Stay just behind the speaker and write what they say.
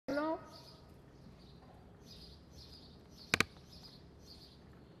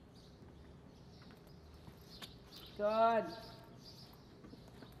Good.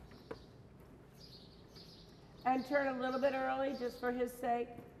 And turn a little bit early, just for his sake.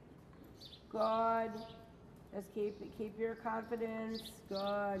 Good. Just keep your confidence.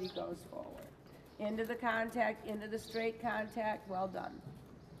 Good. He goes forward. Into the contact, into the straight contact. Well done.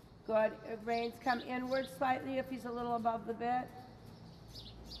 Good. Reins come inward slightly if he's a little above the bit.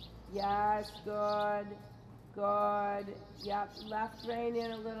 Yes, good. Good. Yep. Left rein in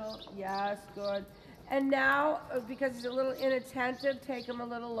a little. Yes, good. And now, because he's a little inattentive, take him a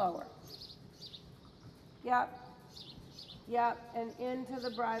little lower. Yep. Yep. And into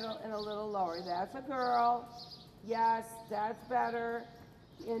the bridle and a little lower. That's a girl. Yes, that's better.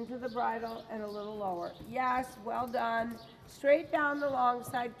 Into the bridle and a little lower. Yes, well done. Straight down the long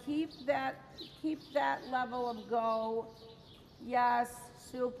side. Keep that level of go. Yes,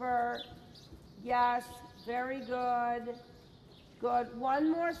 super. Yes, very good. Good.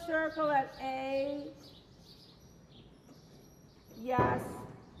 One more circle at A. Yes.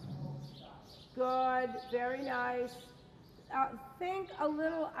 Good. Very nice. Think a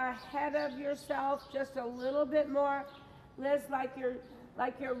little ahead of yourself, just a little bit more, Liz, like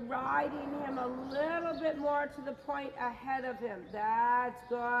you're riding him a little bit more to the point ahead of him. That's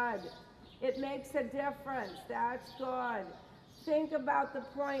good. It makes a difference. That's good. Think about the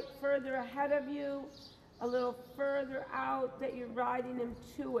point further ahead of you, a little further out that you're riding him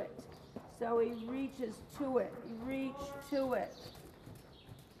to it. So he reaches to it. Reach to it.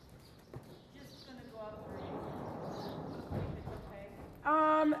 Just gonna go up for you. If it's okay.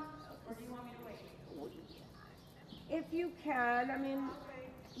 Or do you want me to wait? If you can, I mean,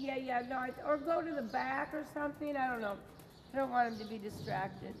 yeah, no, or go to the back or something. I don't know. I don't want him to be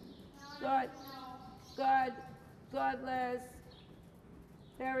distracted. Good, good, good, Liz.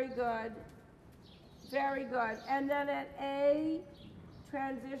 Very good. Very good. And then at A,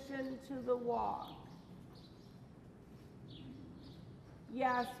 transition to the walk.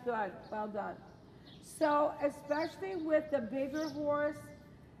 Yes, good. Well done. So, especially with the bigger horse,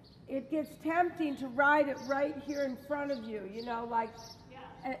 it gets tempting to ride it right here in front of you, you know, like,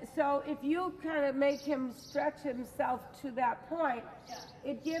 so if you kind of make him stretch himself to that point,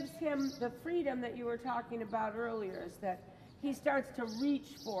 it gives him the freedom that you were talking about earlier, is that he starts to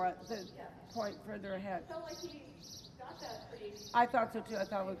reach for it, the point further ahead. I felt like he got that pretty. I thought so too. I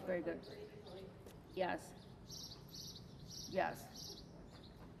thought it looked very good. Yes. Yes.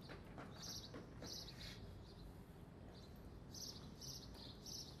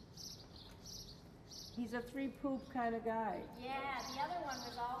 He's a three-poop kind of guy. Yeah, the other one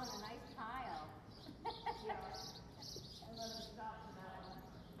was all in a nice pile. Yeah. I let him stop for that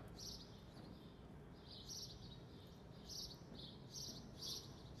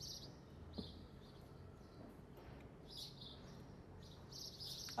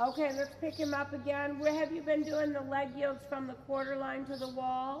one. Okay, let's pick him up again. Where have you been doing the leg yields from the quarter line to the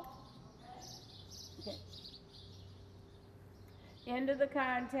wall? Okay. Into the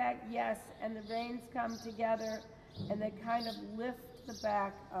contact, yes, and the reins come together and they kind of lift the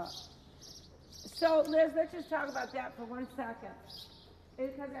back up. So, Liz, let's just talk about that for 1 second,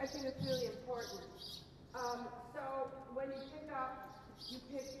 because I think it's really important. So, when you pick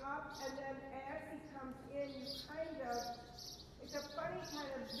up, and then as he comes in, you kind of, it's a funny kind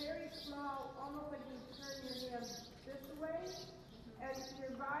of very small, almost like you turn your hand this way, and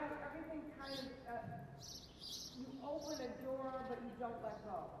your body, everything kind of, you open a door, but you don't let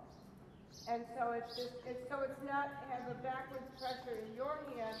go. And so it's just, so it's not have a backwards pressure in your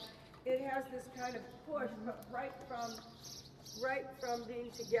hand. It has this kind of push, but right from being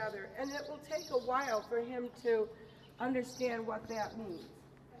together. And it will take a while for him to understand what that means.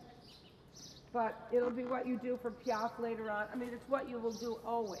 But it'll be what you do for Piaf later on. I mean, it's what you will do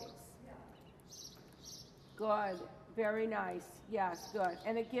always. Good. Very nice. Yes, good.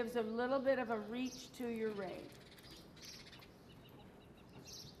 And it gives a little bit of a reach to your rein.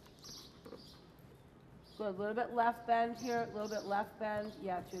 Good. A little bit left bend here, a little bit left bend.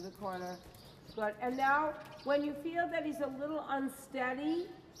 Yeah, through the corner. Good. And now, when you feel that he's a little unsteady,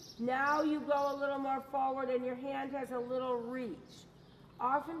 now you go a little more forward and your hand has a little reach.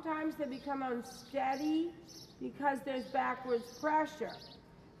 Oftentimes they become unsteady because there's backwards pressure.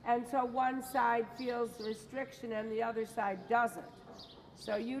 And so one side feels restriction and the other side doesn't.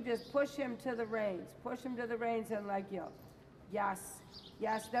 So you just push him to the reins. Push him to the reins and leg yield. Yes.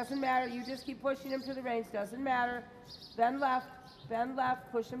 Yes, doesn't matter. You just keep pushing him to the reins. Doesn't matter. Bend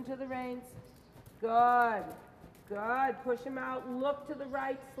left, push him to the reins. Good. Good. Push him out. Look to the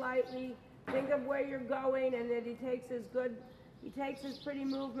right slightly. Think of where you're going and that he takes his pretty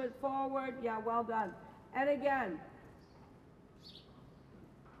movement forward. Yeah, well done. And again.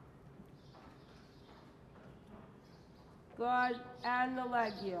 Good. And the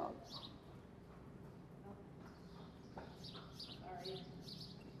leg yield. Sorry.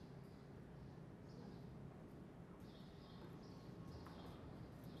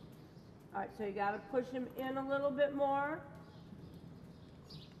 All right, so you got to push him in a little bit more.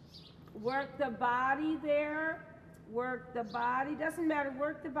 Work the body there. Work the body. Doesn't matter.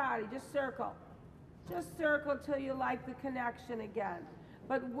 Work the body. Just circle. Just circle till you like the connection again.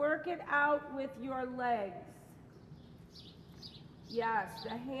 But work it out with your legs. Yes,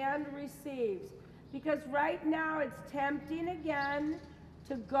 the hand receives. Because right now it's tempting again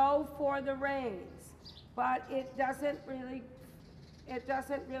to go for the reins. But it doesn't really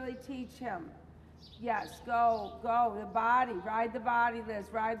teach him. Yes, go, the body, ride the body, Liz,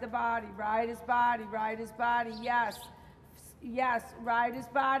 ride the body, ride his body, yes, ride his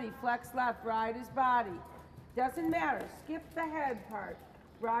body, flex left, ride his body. Doesn't matter, skip the head part,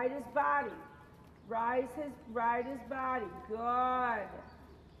 ride his body, ride his body, good.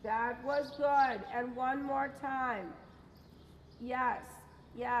 That was good, and one more time. Yes,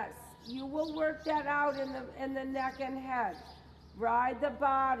 you will work that out in the neck and head. Ride the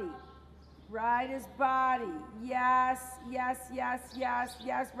body. Ride his body. Yes.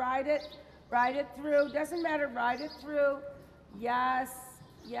 Ride it through. Doesn't matter. Ride it through. Yes.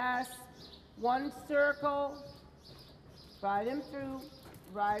 One circle. Ride him through.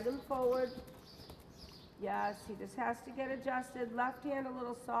 Ride him forward. Yes, he just has to get adjusted. Left hand a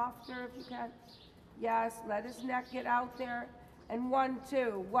little softer if you can. Yes, let his neck get out there. And 1,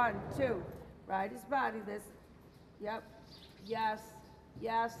 2. Ride his body, Liz. Yep. Yes.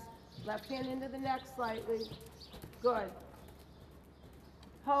 Left hand into the neck slightly. Good.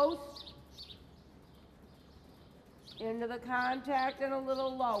 Post. Into the contact and a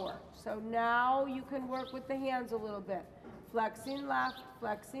little lower. So now you can work with the hands a little bit. Flexing left.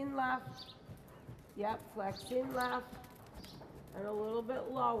 Yep, flexing left. And a little bit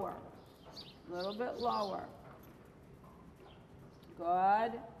lower.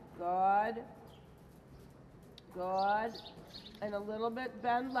 Good. And a little bit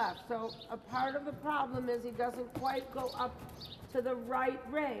bend left. So a part of the problem is he doesn't quite go up to the right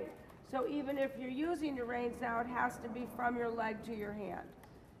rein. So even if you're using the reins now, it has to be from your leg to your hand.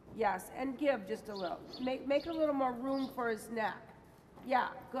 Yes, and give just a little. Make a little more room for his neck. Yeah,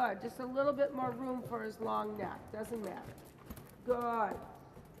 good. Just a little bit more room for his long neck. Doesn't matter. Good.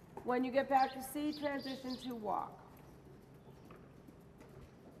 When you get back to C, transition to walk.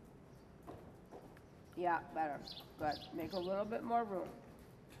 Yeah, better. Good. Make a little bit more room.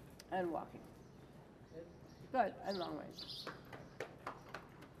 And walking. Good. And long range.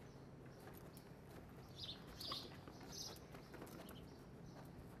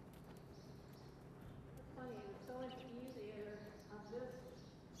 It's funny, it's so much easier on this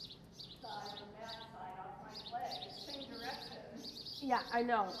side than that side off my leg. It's same direction. Yeah, I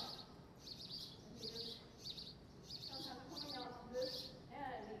know. And he just, sometimes coming off this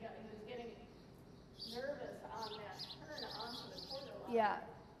end, he was getting nervous on that turn onto the quarter line.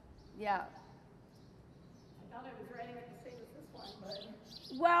 Yeah. I thought I was riding it the same as this one, but.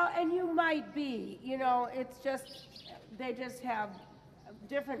 Well, and you might be, it's just, they just have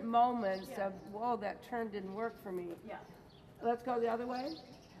different moments of, whoa, that turn didn't work for me. Yeah. Let's go the other way.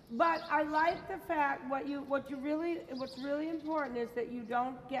 But I like the fact, what's really important is that you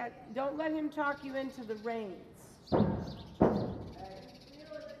don't let him talk you into the reins. Really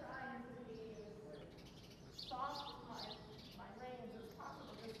trying to be as soft with my reins as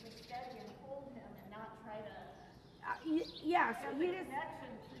possible, just to steady and hold him and not try to Yes, have he the just, connection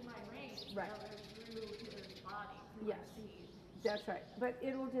through my reins, Right. rather through his body, through Yes. my seat. that's right. But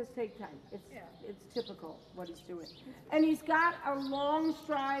it'll just take time. Yeah. It's typical what he's doing. And he's got a long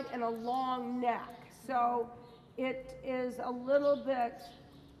stride and a long neck. So it is a little bit,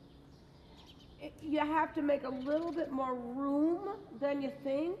 you have to make a little bit more room than you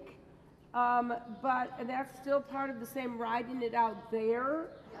think. But that's still part of the same riding it out there.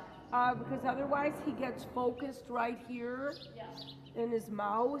 Because otherwise he gets focused right here in his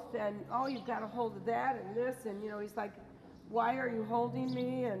mouth, and you've got a hold of that and this, and he's like, why are you holding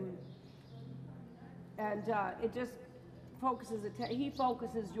me? And it just focuses, he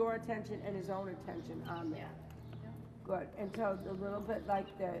focuses your attention and his own attention on that. Good. And so a little bit like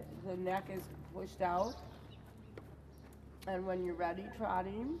the neck is pushed out, and when you're ready,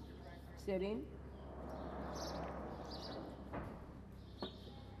 trotting, sitting.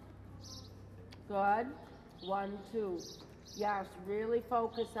 Good. 1, 2. Yes, really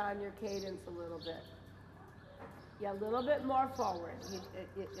focus on your cadence a little bit. Yeah, a little bit more forward.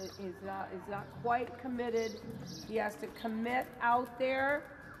 He's not quite committed. He has to commit out there.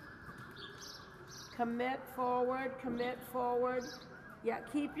 Commit forward, commit forward. Yeah,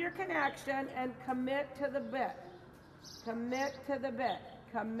 keep your connection and commit to the bit. Commit to the bit.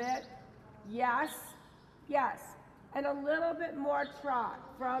 Commit. Yes, yes. And a little bit more trot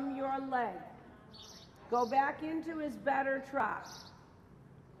from your leg. Go back into his better trot.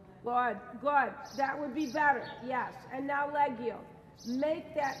 Good, good. That would be better, yes. And now leg yield.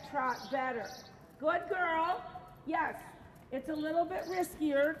 Make that trot better. Good girl. Yes. It's a little bit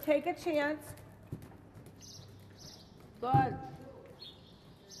riskier. Take a chance. Good.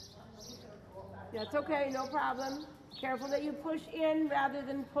 That's okay, no problem. Careful that you push in rather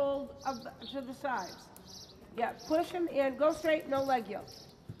than pull to the sides. Yeah, push him in. Go straight, no leg yield.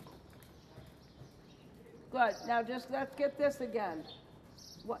 Good. Now just let's get this again.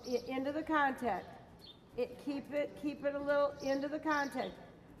 Into the contact. Keep it a little into the contact.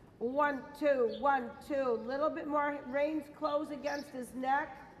 1, 2, 1, 2. Little bit more. Reins close against his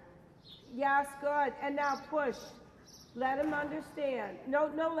neck. Yes, good. And now push. Let him understand.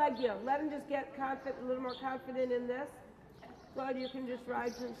 No leg yield. Let him just get confident, a little more confident in this. Good. You can just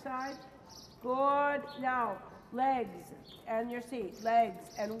ride to the side. Good. Now legs and your seat.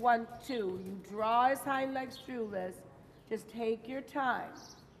 Legs and 1, 2. You draw his hind legs through, Liz. Just take your time.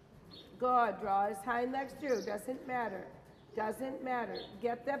 Good. Draw his hind legs through. Doesn't matter. Doesn't matter.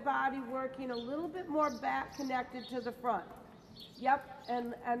 Get that body working a little bit more back connected to the front. Yep.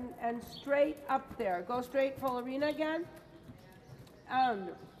 And straight up there. Go straight full arena again.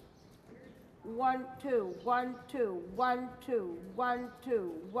 1, 2, 1, 2, 1, 2, 1,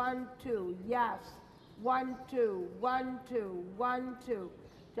 2, 1, 2. Yes. 1, 2, 1, 2, 1, 2.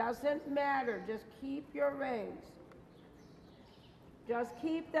 Doesn't matter. Just keep your reins. Just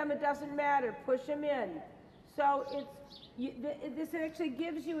keep them. It doesn't matter. Push them in. So this actually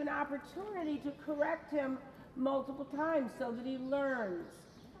gives you an opportunity to correct him multiple times so that he learns.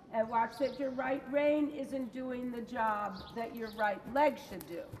 And watch that your right rein isn't doing the job that your right leg should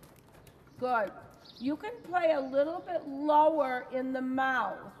do. Good. You can play a little bit lower in the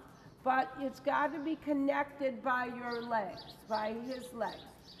mouth, but it's got to be connected by your legs, by his legs.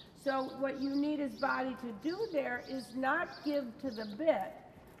 So what you need his body to do there is not give to the bit,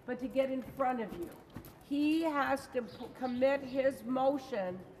 but to get in front of you. He has to commit his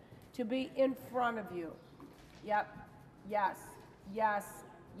motion to be in front of you. Yep. Yes. Yes.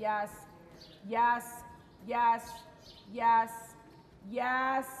 Yes. Yes. Yes. Yes.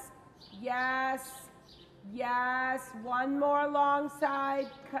 Yes. Yes. Yes. One more long side.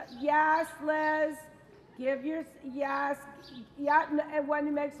 Yes, Liz. Give your, yes. Yeah, and when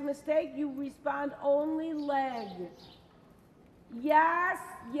he makes a mistake, you respond only leg. Yes,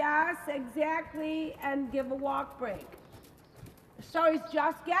 yes, exactly, and give a walk break. So he's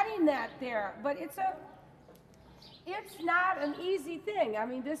just getting that there, but it's not an easy thing. I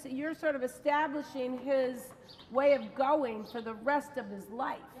mean, you're sort of establishing his way of going for the rest of his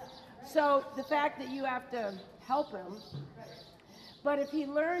life. So the fact that you have to help him, but if he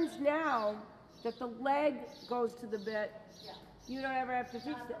learns now that the leg goes to the bit, you don't ever have to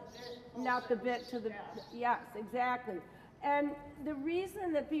teach that. Not the bit to the, yes, exactly. And the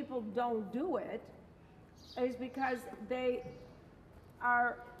reason that people don't do it is because they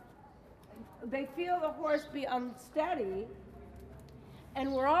feel the horse be unsteady,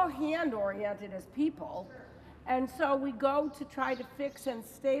 and we're all hand-oriented as people, and so we go to try to fix and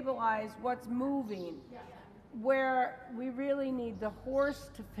stabilize what's moving, where we really need the horse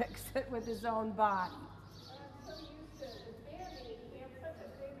to fix it with his own body. I'm so used to the banding, he had such a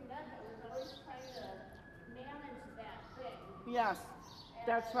big neck, I was always trying to manage that thing. Yes,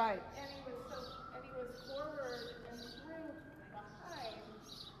 that's right. And he was forward and through behind.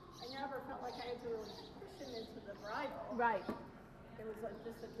 I never felt like I had to really push him into the bridle. Right. It was like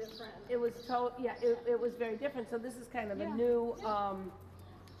just a different. It was it was very different. So this is kind of a new,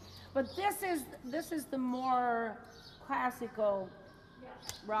 but this is the more classical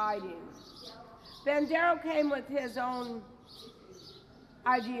riding. Bandero came with his own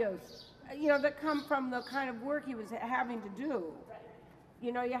ideas, you know, that come from the kind of work he was having to do.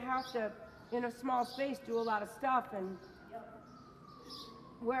 You know, you have to, in a small space, do a lot of stuff, and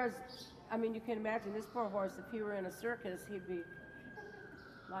whereas, I mean, you can imagine this poor horse, if he were in a circus, he'd be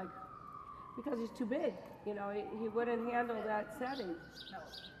like, because he's too big, you know, he wouldn't handle that setting. No.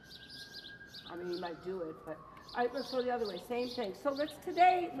 I mean, he might do it, but, all right, let's go the other way, same thing. So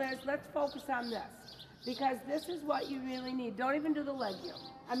today, Liz, let's focus on this, because this is what you really need. Don't even do the leg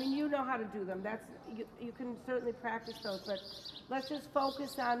yield. I mean, you know how to do them. You can certainly practice those, but let's just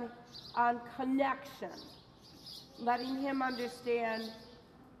focus on connection, letting him understand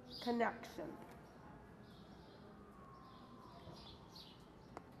connection.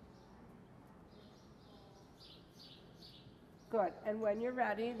 Good. And when you're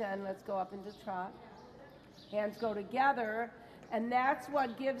ready, then let's go up into trot. Hands go together, and that's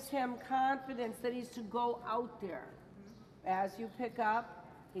what gives him confidence that he's to go out there. As you pick up,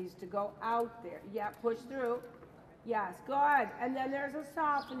 he's to go out there. Yeah, push through. Yes, good. And then there's a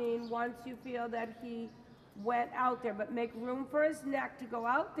softening once you feel that he went out there, but make room for his neck to go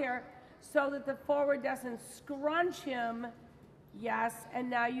out there so that the forward doesn't scrunch him. Yes, and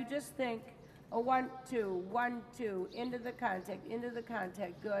now you just think, a 1, 2, 1, 2, into the contact,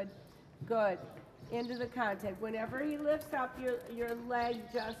 good, good, into the contact. Whenever he lifts up, your leg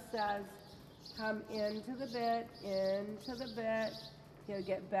just says, come into the bit, into the bit. He'll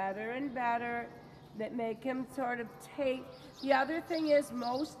get better and better. That make him sort of take. The other thing is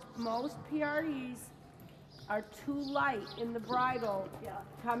most PREs are too light in the bridle,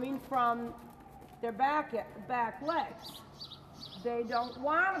 coming from their back legs. They don't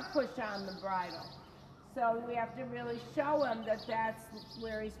want to push on the bridle. So we have to really show him that that's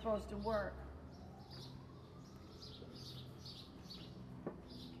where he's supposed to work.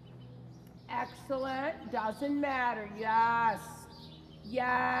 Excellent. Doesn't matter. Yes.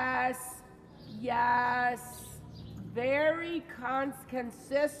 Yes. Yes. Very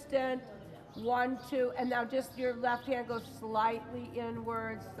consistent. 1, 2. And now just your left hand goes slightly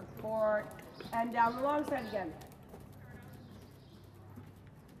inwards, support, and down the long side again.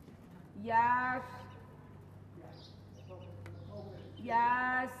 Yes.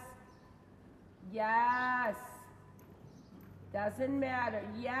 Yes. Yes. Doesn't matter.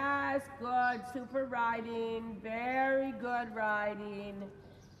 Yes, good. Super riding. Very good riding.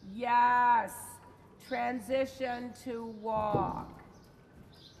 Yes. Transition to walk.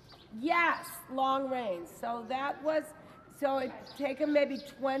 Yes, long reins. So that was, so it take him maybe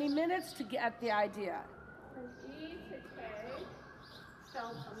 20 minutes to get the idea. From E to K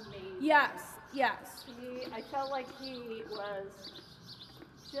felt amazing. Yes, yes. I felt like he was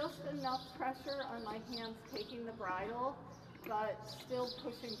just enough pressure on my hands taking the bridle, but still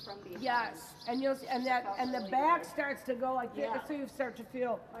pushing from behind. Yes, and you'll see, and the back starts to go like this, Yeah. so you start to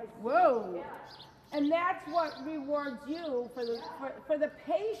feel, whoa. And that's what rewards you for the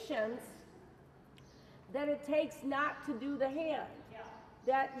patience that it takes not to do the hand.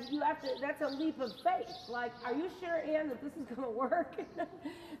 That you have to, that's a leap of faith. Like, are you sure, Ann, that this is going to work?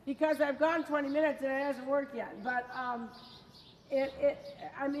 Because I've gone 20 minutes and it hasn't worked yet. But I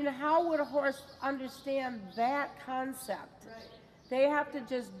mean, how would a horse understand that concept? Right. They have to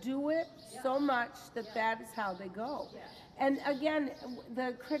just do it so much that that is how they go. Yeah. And again,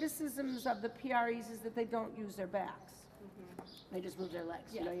 the criticisms of the PREs is that they don't use their backs. Mm-hmm. They just move their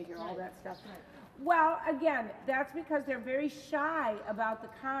legs. You know, you hear all that stuff. Right. Well, again, that's because they're very shy about the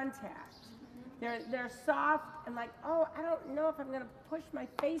contact. Mm-hmm. They're soft and like, oh, I don't know if I'm going to push my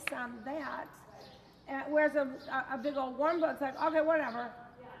face on that. Whereas a big old warm blood's like, okay, whatever.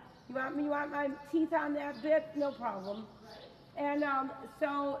 Yeah. You want my teeth on that bit? No problem. Right. And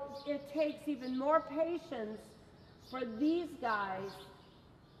so it takes even more patience for these guys,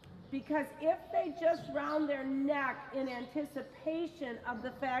 because if they just round their neck in anticipation of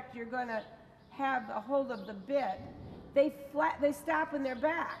the fact you're going to have a hold of the bit, they stop in their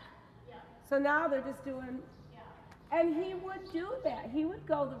back. Yeah. So now they're just doing. And he would do that. He would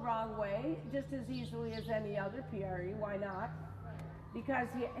go the wrong way just as easily as any other PRE. Why not? Because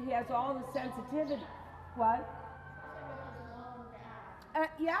he has all the sensitivity. What?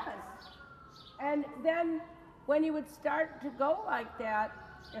 Yes. And then when he would start to go like that,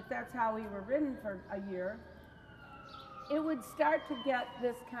 if that's how he were ridden for a year, it would start to get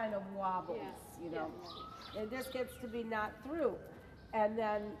this kind of wobbles, you know. It just gets to be not through. And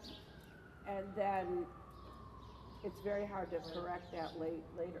then it's very hard to correct that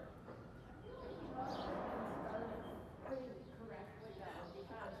later.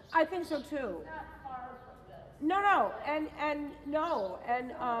 I think so too. No, and no,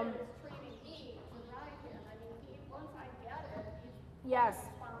 and yes,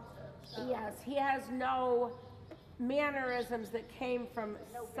 yes, he has no mannerisms that came from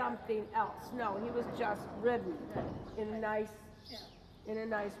something else. No, he was just ridden in a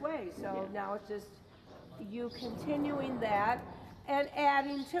nice way. So now it's just you continuing that and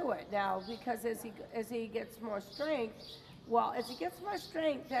adding to it now, because as he gets more strength,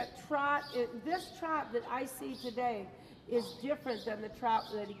 that trot, this trot that I see today is different than the trot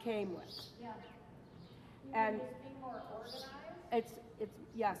that he came with. Yeah. And it's being more organized? It's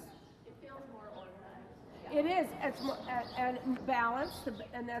yes. It feels more organized. It is. It's more, and balanced,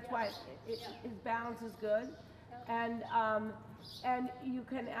 and that's why his balance is good. And you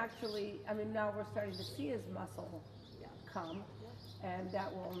can actually, I mean, now we're starting to see his muscle come, and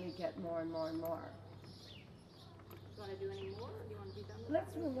that will only get more and more and more. wanna do any more, or do you wanna be done with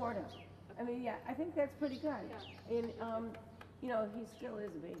Let's that? reward him. I mean, yeah, I think that's pretty good. Yeah. And, you know, he still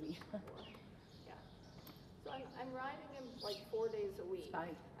is a baby. Yeah. So I'm riding him like 4 days a week.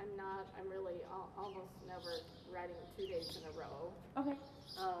 Fine. I'm really almost never riding him 2 days in a row. Okay.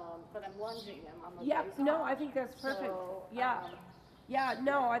 But I'm lunging him on the Yeah, days no, off. I think that's perfect. So, Yeah. Yeah,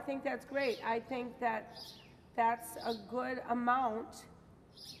 no, I think that's great. I think that that's a good amount.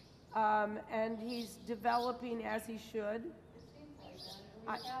 And he's developing as he should. It seems like that.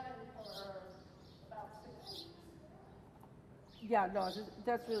 And we've had him for about 6 weeks. Yeah, no,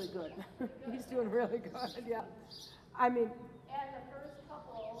 that's really good. He's doing really good, yeah. I mean, And the first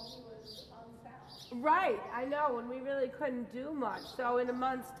couple, he was unsound. right, I know, and we really couldn't do much. So in a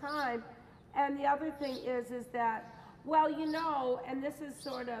month's time, and the other thing is that, well, you know, and this is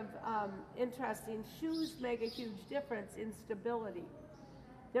sort of interesting, shoes make a huge difference in stability.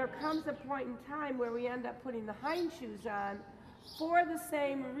 There comes a point in time where we end up putting the hind shoes on for the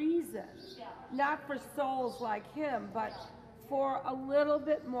same reason. Yeah. Not for souls like him, but for a little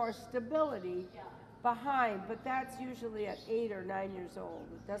bit more stability Yeah. behind. But that's usually at 8 or 9 years old.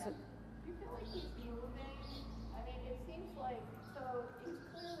 It doesn't. Do you feel like he's moving? I mean, it seems like, so he's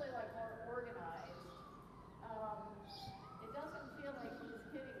clearly like more organized. It doesn't feel like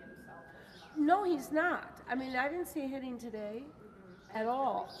he's hitting himself as much. No, he's not. I mean, I didn't see hitting today at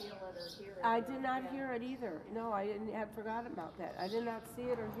all. Feel it or hear it. I did not Yeah. hear it either. No, I didn't. Had forgotten about that. I did not see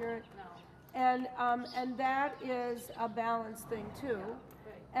it or hear it. No. And that is a balance thing too,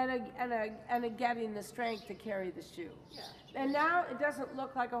 Right. and a getting the strength to carry the shoe. Yeah. And now it doesn't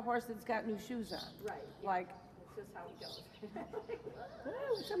look like a horse that's got new shoes on. Right. Yeah. Like, It's just how he goes.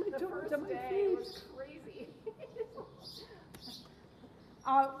 oh, somebody The took first to my day feet. was crazy.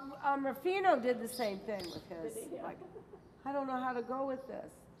 Rufino did the same thing with his. Did he? Yeah. Like, I don't know how to go with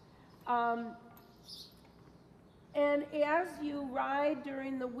this. And as you ride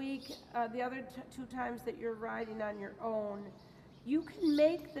during the week, the other 2 times that you're riding on your own, you can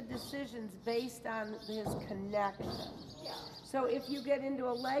make the decisions based on his connection. Yeah. So if you get into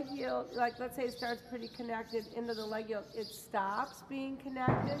a leg yield, like let's say it starts pretty connected into the leg yield, it stops being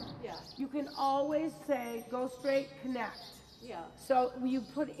connected. Yeah. You can always say, go straight, connect. Yeah. So you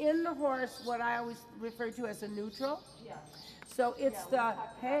put in the horse what I always refer to as a neutral. Yeah. So it's Yeah, we the, talked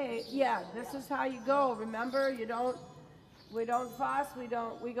about hey, this. yeah, this is how you go. Remember, we don't fuss, we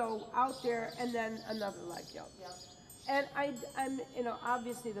go out there and then another leg yoke. Yeah. And I'm, you know,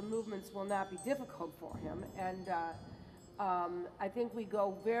 obviously the movements will not be difficult for him. And I think we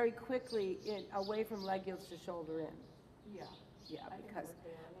go very quickly away from leg yokes to shoulder in. Yeah. Yeah, I think because we're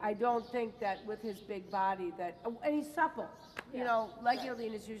there. I don't think that with his big body that, and he's supple. You Yeah, know, leg right.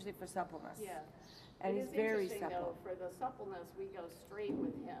 yielding is usually for suppleness. Yeah. And It he's is very interesting, supple. though, for the suppleness, we go straight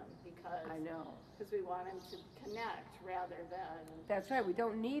with him because. I know. Because we want him to connect rather than, That's right, we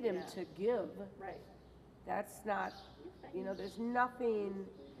don't need him Yeah. to give. right. That's not, you know, there's nothing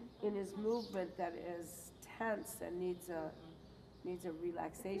in his movement that is tense and needs a It feels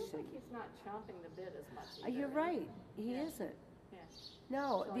relaxation. like he's not chomping the bit as much either. You're right, he Yeah. isn't. Yeah.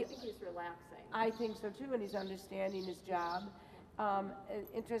 No, So I think he's relaxing. I think so too, and he's understanding his job.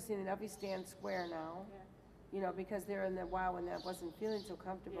 Interesting enough, he stands square now, Yeah. you know, because there in the while when that wasn't feeling so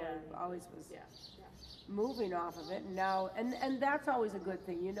comfortable, Yeah. he always was Yeah. Yeah. moving off of it, and now, and that's always a good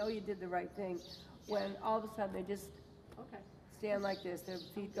thing, you know you did the right thing, when all of a sudden they just Okay. stand like this, their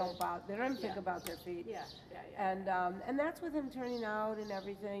feet don't bother, they don't even think Yeah. about their feet. Yeah. Yeah. Yeah. And that's with him turning out and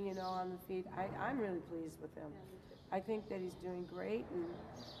everything, you know, on the feet, I'm really pleased with him. Yeah, me too. I think that he's doing great, and,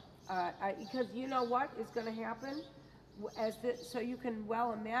 because you know what is gonna happen? So you can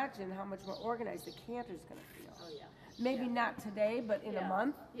well imagine how much more organized the canter's gonna feel. Oh, yeah. Maybe Yeah. not today, but in a Yeah.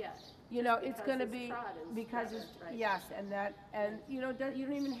 month. Yeah. You know, Just it's because gonna his be, trot is because better, it's, right. yes, and you know, you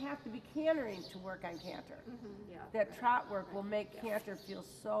don't even have to be cantering to work on canter. Mhm, yeah. That trot work will make canter feel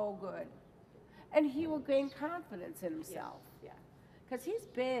so good. And he will gain confidence in himself. Yeah. Because he's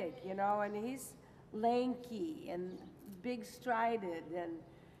big, you know, and he's lanky and big strided, and,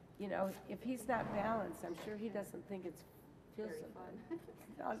 you know, if he's not balanced, I'm sure he doesn't think it feels Very so fun.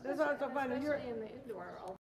 good. That's not so fun. You're, Especially in the indoor